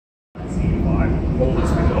to hold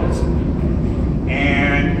his bills.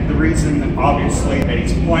 And the reason, obviously, that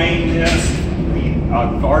he's playing this, he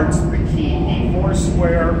guards the key E4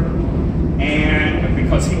 square, and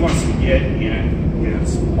because he wants to get in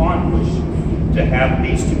his pawn push to have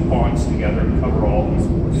these two pawns together and cover all these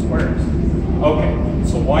four squares. Okay,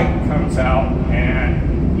 so white comes out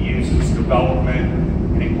and he uses development,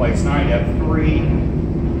 and he plays knight F3,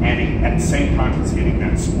 and he, at the same time, he's hitting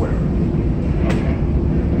that square. Okay.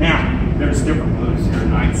 Now, there's different moves here.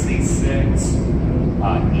 Knight C6,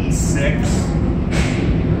 E6,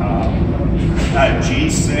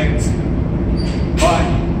 G6, but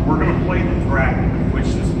we're going to play the dragon, which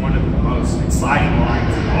is one of the most exciting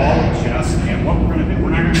lines in all of chess. And what we're going to do, we're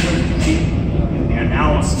not going to go too deep in the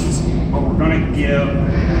analysis, but we're going to give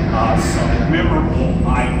some memorable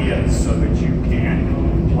ideas so that you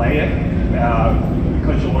can play it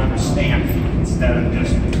because you'll understand it instead of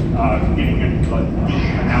just getting into the deep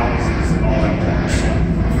analysis and all that kind of stuff.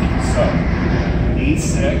 So,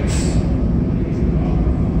 E6.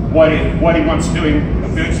 What he wants to do, he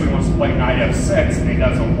eventually wants to play knight F6, and he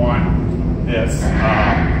doesn't want this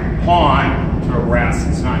pawn to harass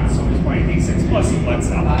his knight, so he's playing D6, plus he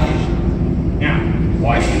lets out the bishop. Now,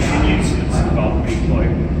 white continues his development. He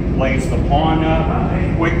plays the pawn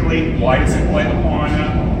up quickly. Why does he play the pawn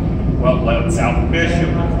up? Well, it lets out the bishop.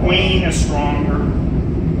 The queen is stronger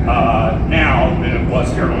now than it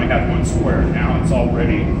was here. It only had one square. Now it's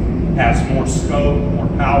already has more scope, more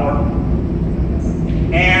power.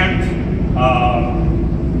 And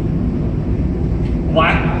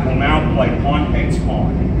black will now play pawn takes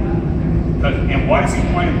pawn. And why is he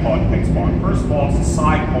playing pawn takes pawn? First of all, it's a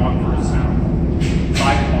side pawn for a center pawn.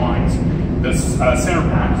 Side pawns, the center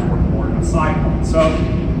pawn is worth more than a side pawn. So,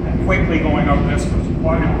 quickly going over this, because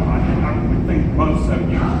I would think most of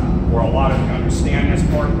you, or a lot of you, understand this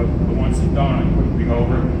part, but the ones that don't, I quickly go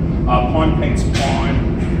over it. Pawn takes pawn.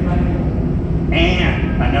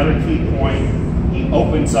 And another key point, he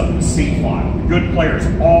opens up the C file. The good player's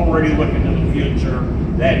already looking to the future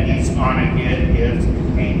that he's going to get his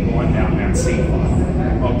game going down that C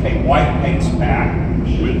file. Okay, white takes back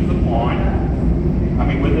with the pawn,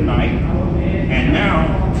 with the knight. And now,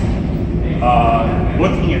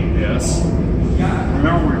 looking at this,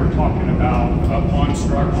 remember we were talking about pawn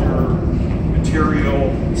structure,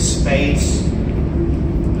 material, space.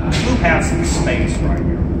 Who has the space right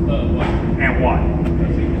here? And what?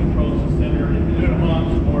 Because he controls the center. If the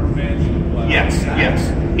pawn's more advanced than black.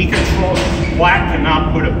 Yes. He controls. Black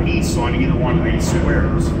cannot put a piece on either one of these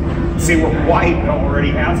squares. See where white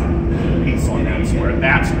already has a piece on that square.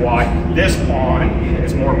 That's why this pawn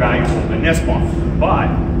is more valuable than this pawn. But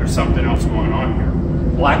there's something else going on here.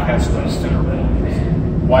 Black has two center pawns.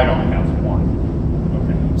 White only has one.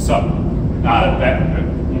 Okay. So the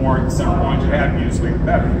more center pawns you have, usually the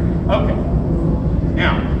better. Okay.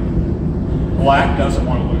 Now, black doesn't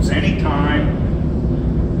want to lose any time,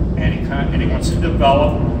 and he wants to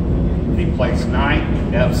develop. He plays knight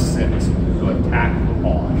F6 to attack the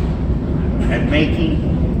pawn, and making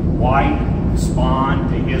white respond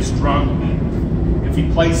to his drumbeat. If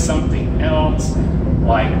he plays something else,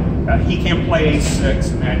 like he can play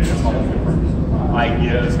A6, and that is a whole different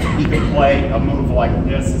ideas. He can play a move like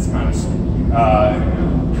this. It's kind of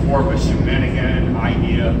more of a shenanigan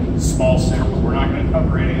idea, small center, but we're not going to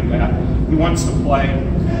cover any of that. He wants to play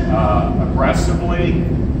aggressively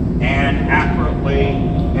and accurately,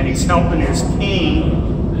 and he's helping his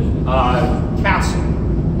king castle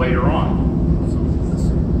later on.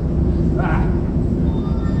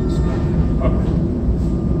 Okay.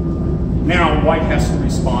 Now white has to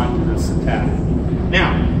respond to this attack.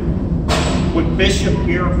 Now, would bishop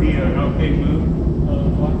here be an okay move?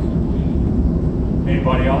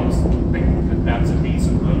 Anybody else think that that's a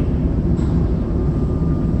decent move?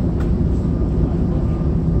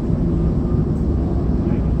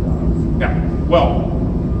 Yeah. Well,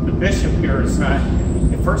 the bishop here is not.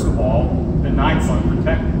 First of all, the knight's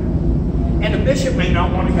unprotected, and the bishop may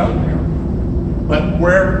not want to go there. But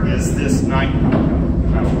where is this knight going to go? No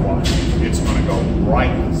matter what, it's going to go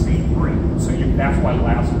right to C3. So that's why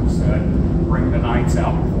Lasker said, bring the knights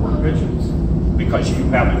out before the bishops. Because you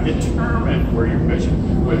haven't determined where your bishop,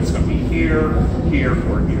 whether it's going to be here, here,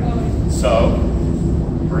 or here. So,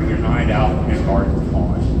 bring your knight out and guard the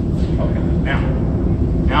pawn. Okay,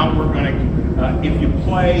 now we're going to,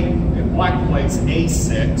 if black plays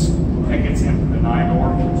A6, that gets into the knight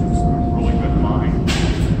order, which is a really good line.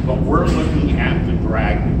 But we're looking at the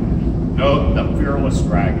dragon, the fearless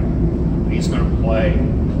dragon. He's going to play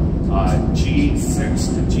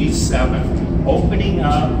G6 to G7, opening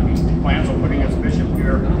up. He plans on putting his bishop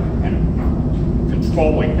here and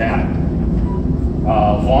controlling that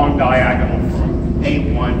long diagonal from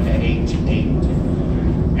A1 to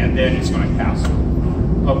H8. And then he's going to castle.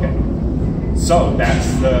 Okay. So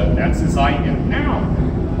that's his idea. Now,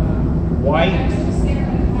 white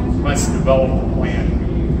must develop a plan.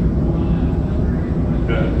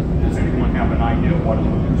 Does anyone have an idea what a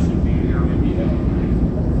move should be here?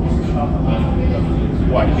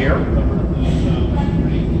 What, here?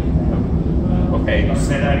 Okay,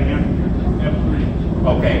 say that again. F3.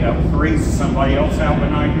 Okay, F3. Does somebody else have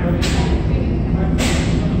an idea?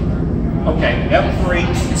 Okay,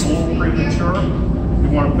 F3 is a little premature. You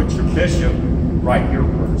want to put your bishop right here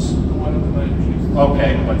first.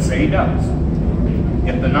 Okay, let's say he does.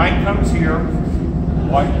 If the knight comes here,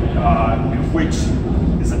 which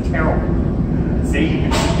is a terror. See, you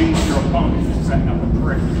can seduce your opponent setting up a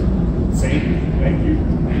trick. See, and you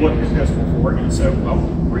looked at this before and you said, well, the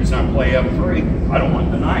reason I play F3, I don't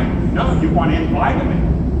want the knight. No, you want to invite him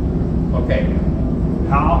in. Okay,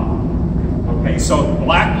 how? Okay, so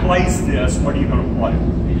black plays this, what are you going to play?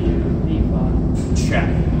 Check,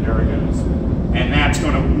 there it is. And that's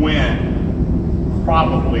going to win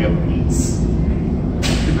probably a piece,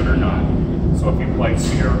 believe it or not. So if he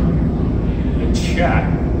plays here, the check,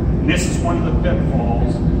 and this is one of the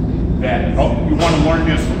pitfalls that, you want to learn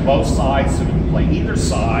this from both sides, so you can play either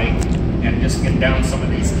side and just get down some of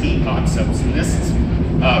these key concepts. And this is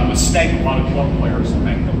a mistake a lot of club players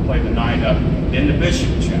make. They'll play the knight up, then the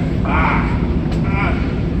bishop check.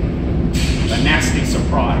 A nasty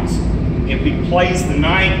surprise. If he plays the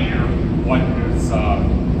knight here, what does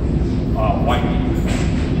white do?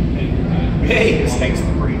 He just takes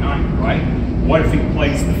the free knight, right? What if he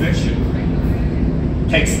plays the bishop?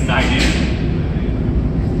 Takes the knight in.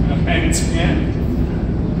 And it's in.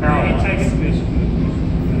 Paralyzed.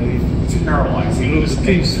 It's paralyzed. He loses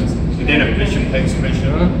piece. And then if bishop takes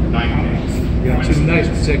bishop, knight takes. You got two knights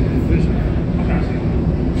protecting the bishop.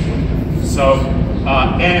 So,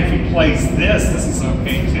 and if he plays this is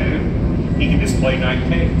okay too. He can just play knight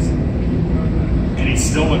takes. And he's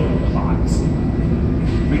still in the box.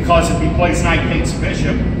 Because if he plays knight takes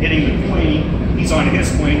bishop, hitting the queen, he's on his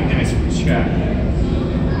queen and it's check.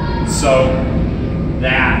 So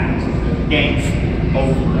that game's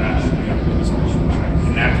over actually after this bishop check.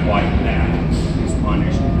 And that's why that is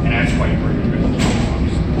punished. And that's why you bring it to.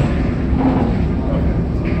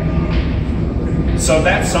 So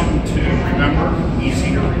that's something to remember,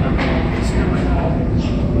 easy to remember, easy to recall.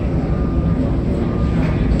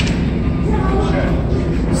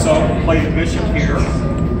 So play the bishop here,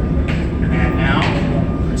 and now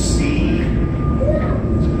proceed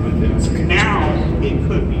with this. Now it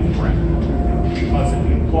could be threatened because if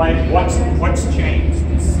you play, what's changed?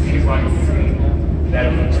 Anybody see that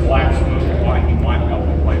if it's black's move, why he might be able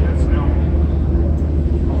to play this now?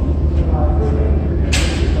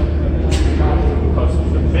 Because if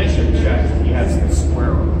the bishop checks, he has the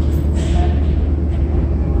square over.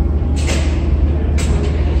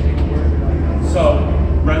 So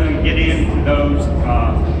rather than get into those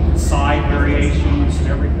side variations and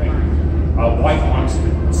everything, white wants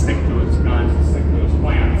to stick to his guns and stick to his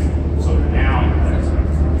plans. So now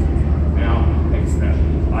he takes that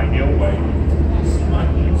ideal way. It's like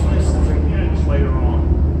an inch later on.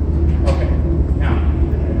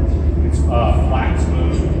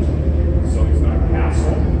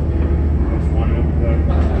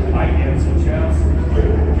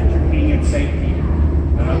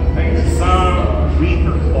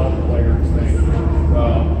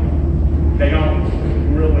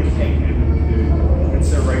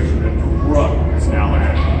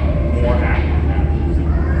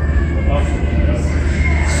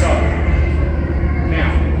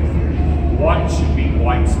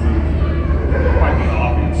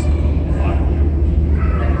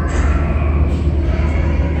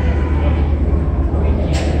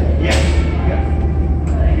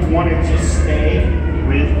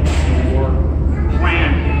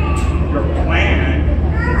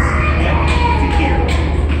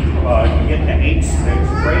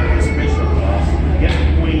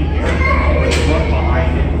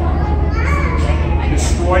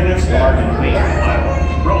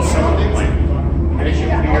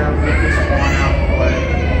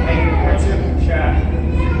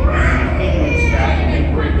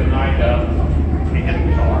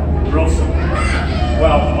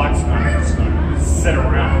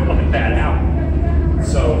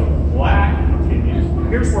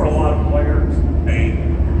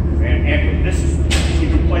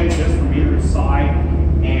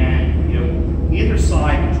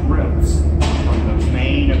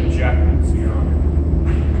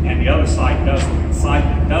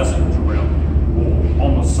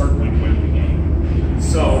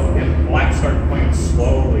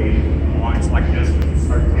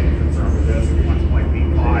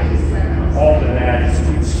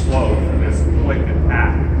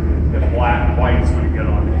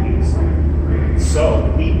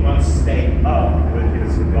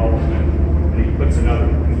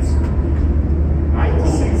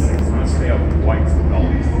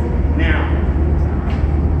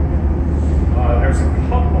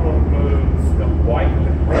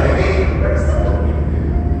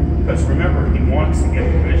 get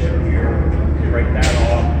the bishop here, break that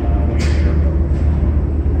off, queen here.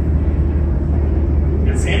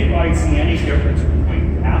 Does anybody see any difference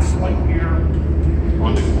between castling here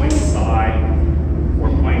on the queen side or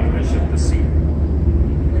playing bishop to c4?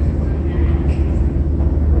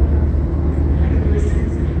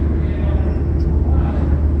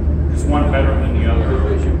 Is one better than the other?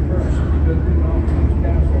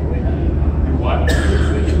 What?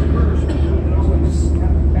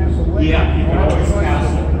 Yeah, you can always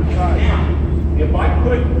castle. Now, if I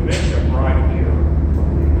put the bishop right here,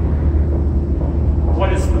 what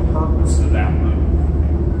is the purpose of that move?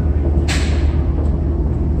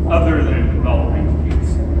 Other than developing the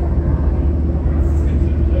piece.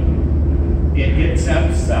 It hits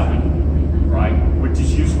f7, right? Which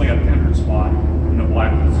is usually a tender spot in the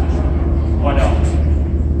black position. What else?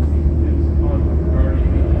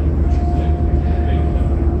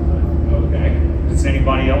 Okay. Does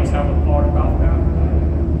anybody else have a thought about that?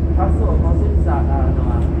 Castle opposite side,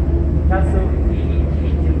 castle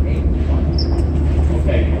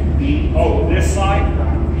Okay. This side?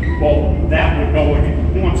 Well, that would go if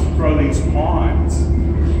he wants to throw these pawns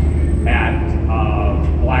at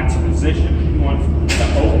black's position. He wants to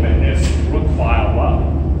open this rook file up.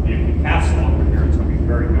 If you castle over here, it's going to be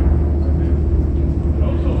very good.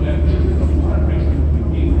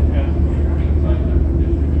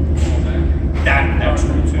 That's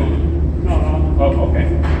true too. Oh, okay.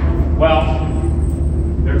 Well,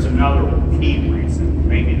 there's another key reason,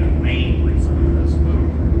 maybe the main reason for this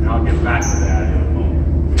move, and I'll get back to that in a moment.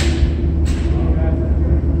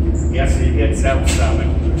 Yes, it hits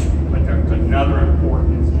f7, but there's another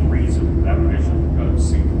important reason that bishop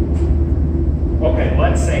goes c4. Okay,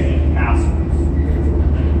 let's say he castles.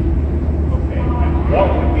 Okay, and what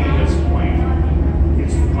would be his plan?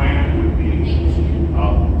 His plan would be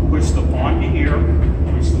push the pawn to here,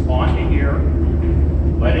 push the pawn to here,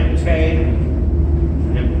 let it take,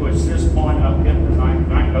 and then push this pawn up, hit the knight,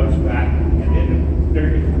 knight goes back, and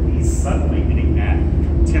then he's suddenly hitting that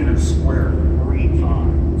tender square 3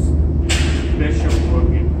 times. Bishop, rook,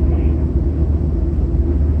 and queen.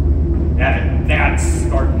 That's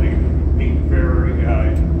starting to be very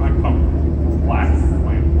uncomfortable for black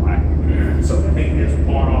playing black. So take this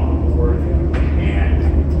pawn off the board,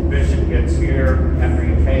 and bishop gets here. After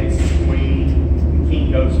he takes the queen, the king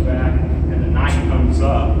goes back, and the knight comes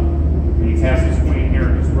up, and he has his queen here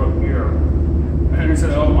and his rook here. And he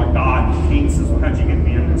said, "Oh my God!" The king says, "How'd you get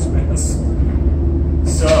me in this mess?"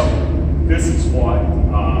 So this is what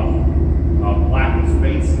black is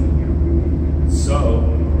facing here. So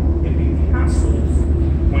if he castles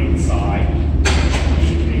queen side,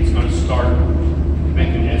 he's going to start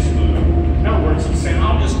making this move. In other words, he's saying,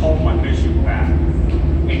 "I'll just hold my bishop back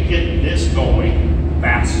and get this going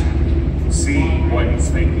faster." See what he's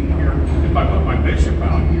thinking here? If I put my bishop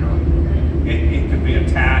out here, it could be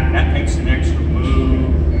attacked. That takes an extra move,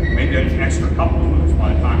 maybe an extra couple of moves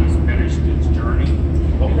by the time he's finished his journey.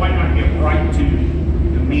 But why not get right to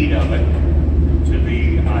the meat of it, to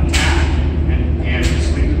the attack, and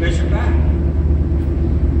just leave the bishop back?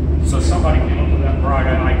 So somebody came up with that bright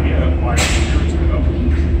idea quite a few years ago,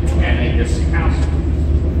 and they just castled.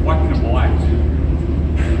 What can black do?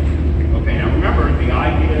 Okay, now remember, the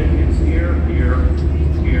idea is here, here,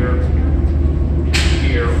 here,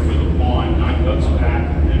 here with a pawn. Knight goes back,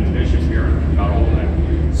 and then bishop here, and got all that.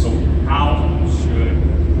 So how should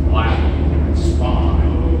black respond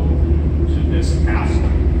to this castle?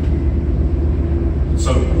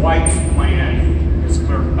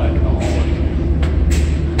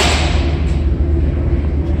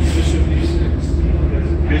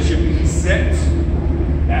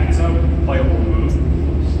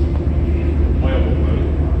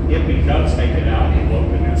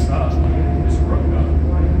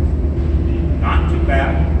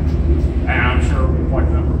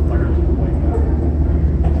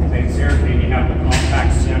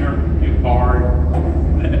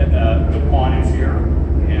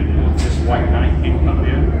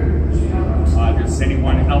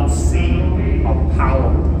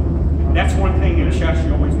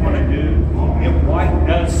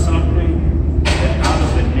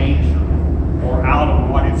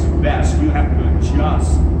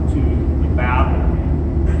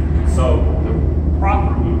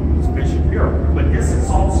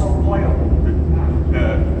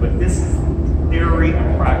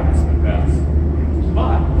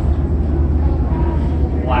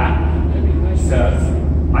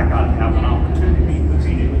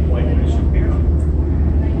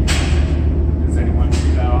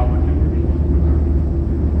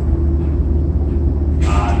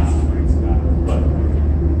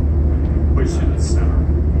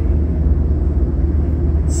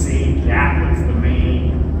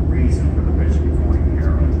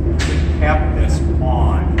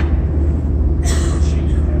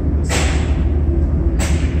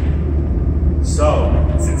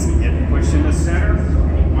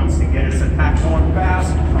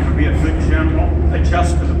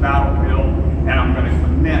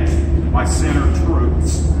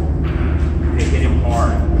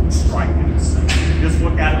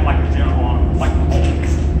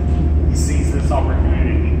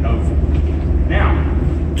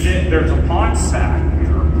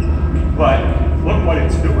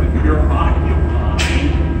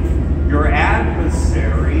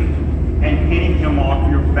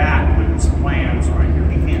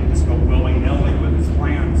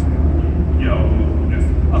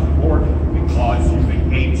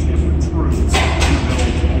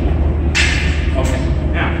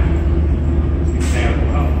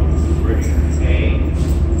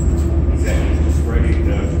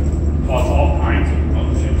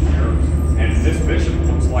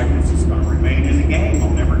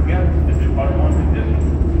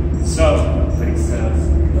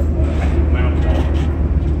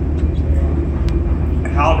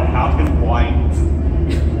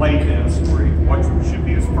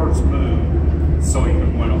 first move so he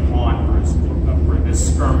could win a pawn for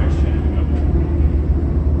this skirmish. And